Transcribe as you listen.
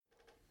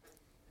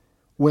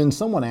When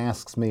someone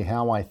asks me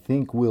how I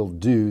think we'll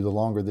do the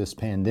longer this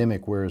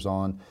pandemic wears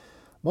on,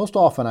 most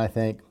often I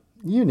think,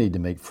 you need to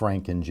meet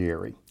Frank and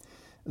Jerry.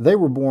 They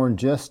were born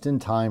just in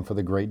time for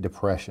the Great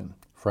Depression.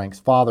 Frank's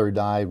father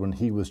died when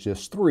he was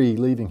just 3,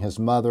 leaving his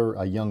mother,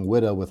 a young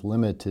widow with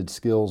limited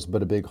skills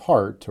but a big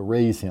heart, to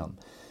raise him.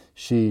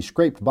 She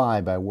scraped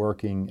by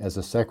working as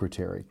a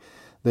secretary.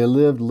 They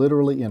lived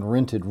literally in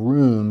rented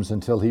rooms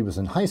until he was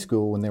in high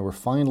school, when they were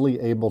finally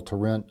able to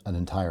rent an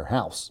entire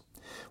house.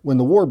 When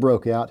the war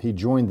broke out, he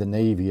joined the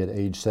Navy at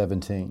age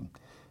 17.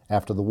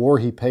 After the war,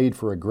 he paid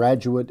for a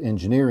graduate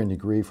engineering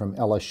degree from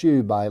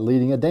LSU by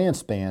leading a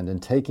dance band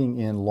and taking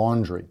in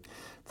laundry.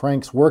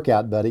 Frank's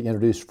workout buddy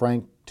introduced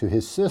Frank to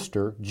his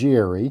sister,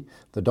 Jerry,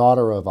 the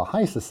daughter of a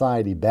high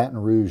society Baton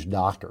Rouge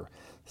doctor.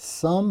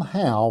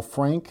 Somehow,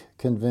 Frank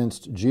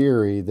convinced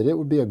Jerry that it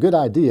would be a good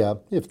idea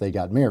if they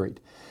got married.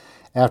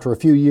 After a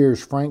few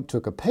years, Frank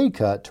took a pay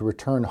cut to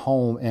return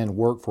home and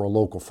work for a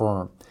local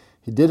firm.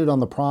 He did it on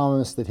the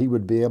promise that he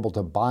would be able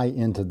to buy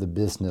into the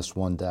business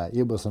one day.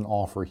 It was an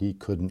offer he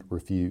couldn't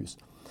refuse.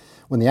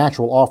 When the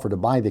actual offer to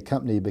buy the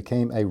company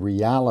became a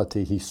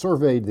reality, he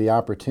surveyed the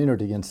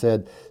opportunity and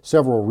said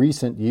several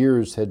recent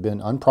years had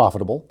been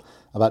unprofitable.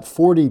 About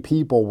 40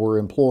 people were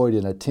employed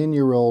in a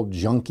 10-year-old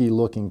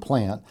junky-looking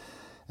plant,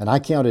 and I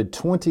counted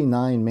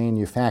 29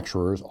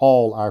 manufacturers,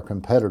 all our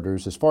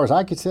competitors. As far as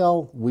I could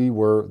tell, we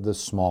were the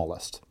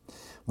smallest.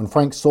 When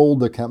Frank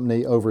sold the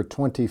company over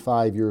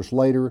 25 years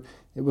later,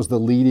 it was the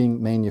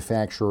leading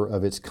manufacturer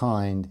of its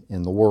kind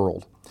in the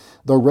world.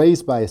 Though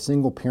raised by a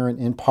single parent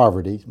in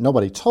poverty,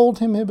 nobody told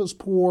him he was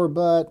poor,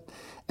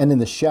 and in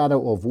the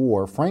shadow of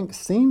war, Frank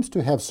seems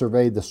to have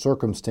surveyed the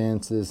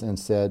circumstances and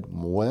said,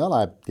 well,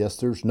 I guess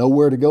there's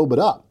nowhere to go but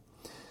up.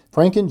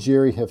 Frank and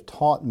Jerry have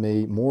taught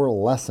me more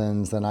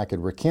lessons than I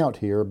could recount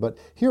here, but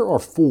here are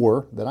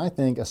 4 that I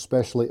think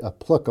especially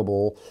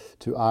applicable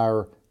to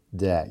our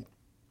day.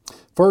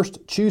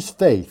 First, choose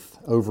faith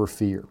over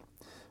fear.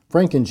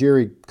 Frank and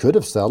Jerry could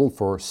have settled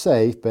for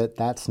safe, but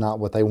that's not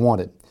what they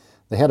wanted.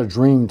 They had a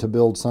dream to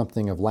build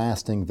something of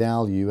lasting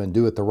value and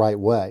do it the right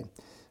way.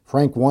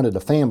 Frank wanted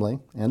a family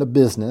and a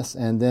business,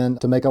 and then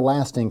to make a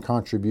lasting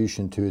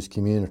contribution to his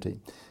community.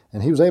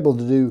 And he was able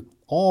to do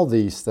all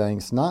these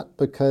things not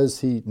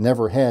because he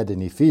never had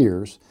any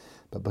fears,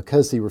 but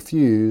because he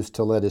refused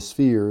to let his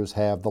fears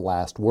have the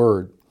last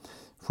word.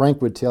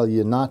 Frank would tell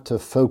you not to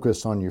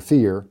focus on your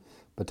fear,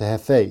 but to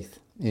have faith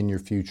in your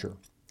future.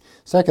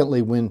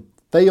 Secondly, when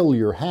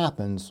failure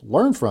happens,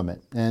 learn from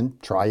it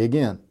and try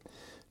again.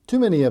 Too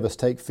many of us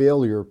take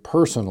failure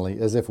personally,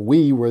 as if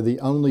we were the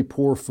only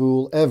poor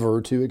fool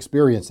ever to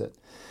experience it.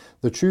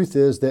 The truth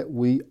is that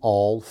we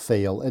all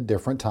fail at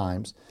different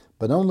times,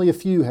 but only a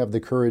few have the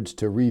courage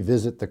to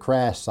revisit the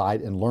crash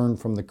site and learn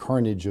from the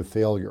carnage of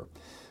failure.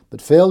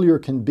 But failure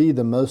can be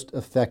the most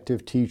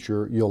effective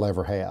teacher you'll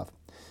ever have.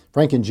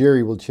 Frank and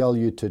Jerry will tell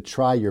you to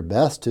try your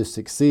best to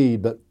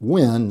succeed, but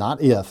when,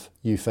 not if,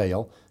 you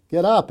fail,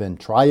 get up and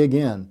try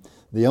again.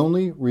 The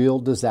only real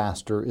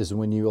disaster is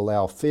when you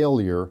allow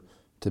failure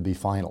to be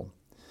final.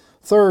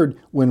 Third,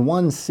 when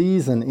one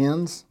season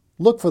ends,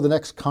 look for the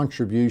next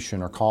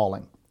contribution or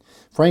calling.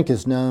 Frank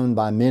is known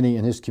by many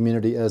in his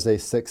community as a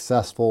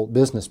successful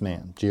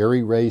businessman.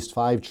 Jerry raised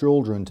 5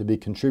 children to be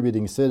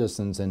contributing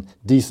citizens and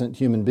decent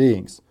human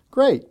beings.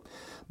 Great.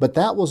 But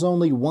that was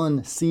only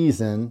one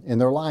season in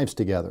their lives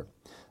together.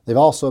 They've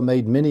also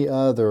made many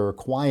other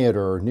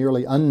quieter,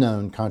 nearly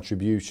unknown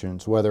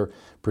contributions, whether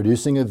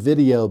producing a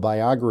video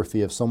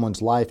biography of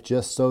someone's life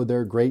just so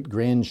their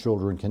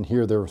great-grandchildren can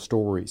hear their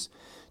stories,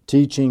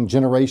 teaching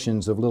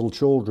generations of little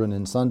children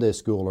in Sunday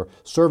school, or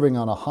serving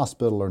on a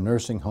hospital or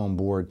nursing home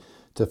board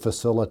to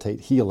facilitate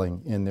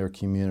healing in their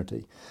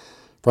community.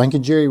 Frank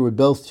and Jerry would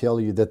both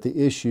tell you that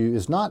the issue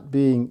is not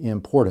being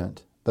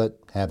important, but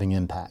having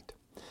impact.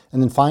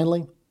 And then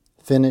finally,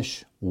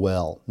 finish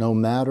well, no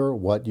matter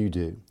what you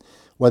do.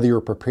 Whether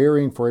you're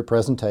preparing for a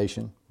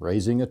presentation,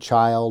 raising a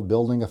child,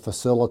 building a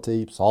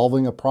facility,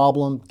 solving a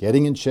problem,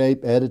 getting in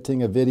shape,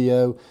 editing a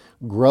video,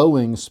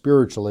 growing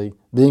spiritually,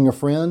 being a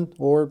friend,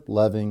 or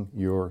loving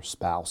your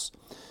spouse.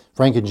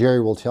 Frank and Jerry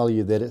will tell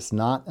you that it's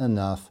not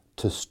enough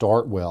to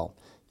start well.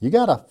 You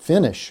got to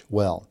finish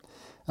well.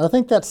 And I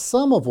think that's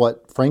some of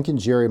what Frank and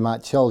Jerry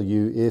might tell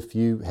you if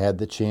you had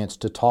the chance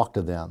to talk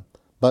to them.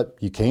 But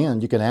you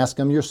can ask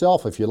them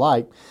yourself if you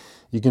like.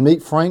 You can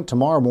meet Frank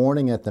tomorrow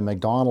morning at the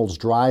McDonald's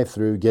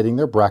drive-thru getting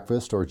their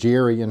breakfast, or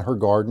Jerry in her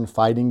garden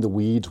fighting the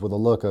weeds with a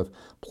look of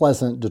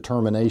pleasant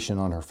determination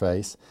on her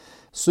face.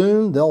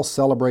 Soon they'll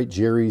celebrate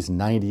Jerry's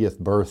 90th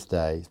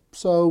birthday.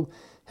 So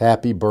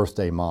happy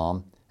birthday,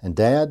 Mom. And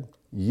Dad,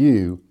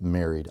 you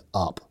married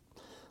up.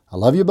 I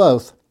love you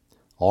both.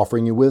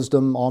 Offering you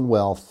wisdom on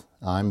wealth,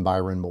 I'm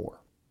Byron Moore.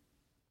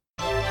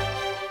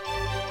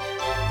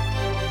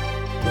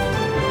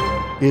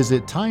 Is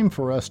it time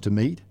for us to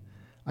meet?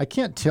 I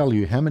can't tell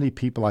you how many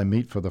people I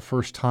meet for the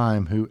first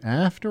time who,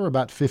 after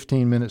about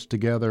 15 minutes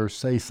together,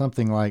 say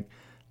something like,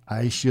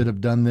 I should have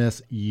done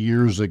this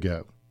years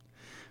ago.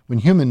 When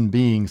human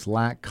beings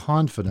lack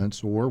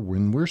confidence, or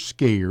when we're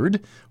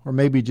scared, or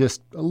maybe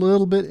just a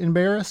little bit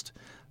embarrassed,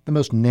 the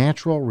most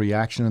natural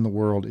reaction in the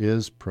world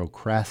is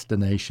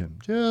procrastination.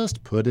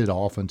 Just put it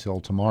off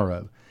until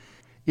tomorrow.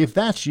 If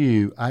that's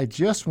you, I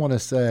just want to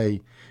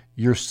say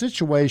your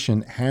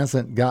situation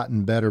hasn't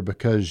gotten better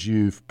because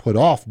you've put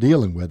off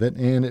dealing with it,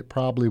 and it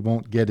probably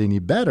won't get any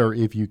better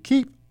if you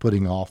keep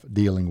putting off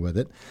dealing with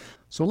it.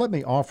 So let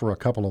me offer a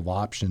couple of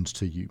options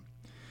to you.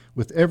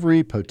 With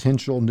every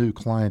potential new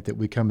client that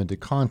we come into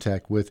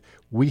contact with,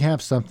 we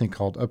have something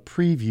called a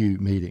preview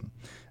meeting.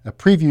 A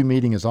preview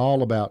meeting is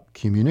all about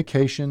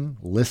communication,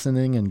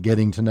 listening, and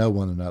getting to know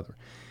one another.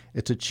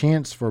 It's a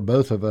chance for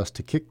both of us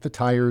to kick the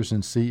tires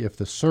and see if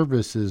the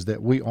services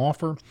that we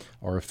offer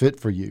are a fit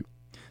for you.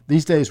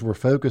 These days, we're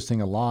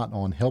focusing a lot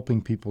on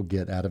helping people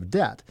get out of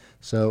debt.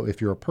 So if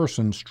you're a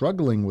person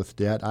struggling with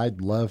debt, I'd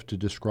love to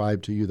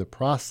describe to you the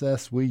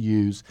process we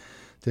use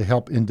to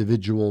help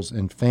individuals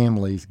and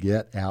families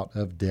get out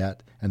of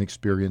debt and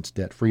experience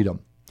debt freedom.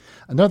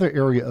 Another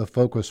area of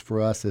focus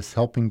for us is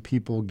helping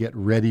people get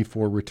ready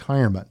for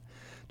retirement.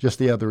 Just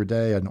the other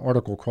day, an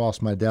article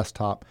crossed my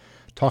desktop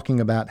talking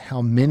about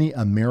how many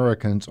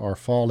Americans are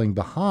falling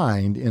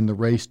behind in the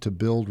race to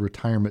build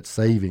retirement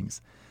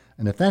savings.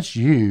 And if that's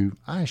you,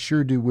 I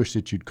sure do wish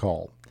that you'd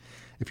call.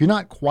 If you're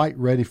not quite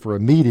ready for a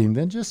meeting,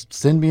 then just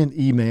send me an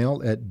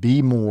email at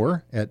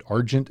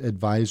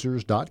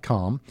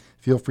bmore@argentadvisors.com.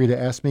 Feel free to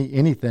ask me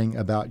anything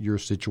about your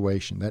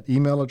situation. That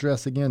email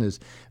address again is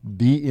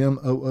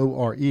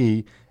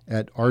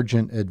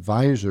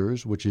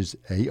bmoore@argentadvisors, which is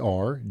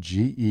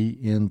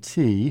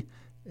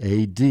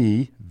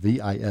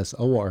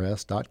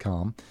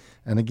ARGENTADVISORS.com.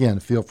 And again,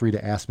 feel free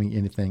to ask me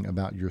anything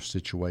about your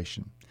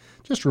situation.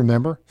 Just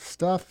remember,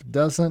 stuff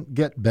doesn't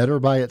get better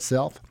by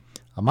itself.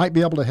 I might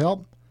be able to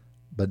help,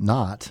 but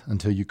not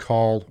until you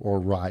call or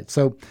write.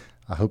 So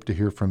I hope to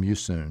hear from you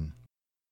soon.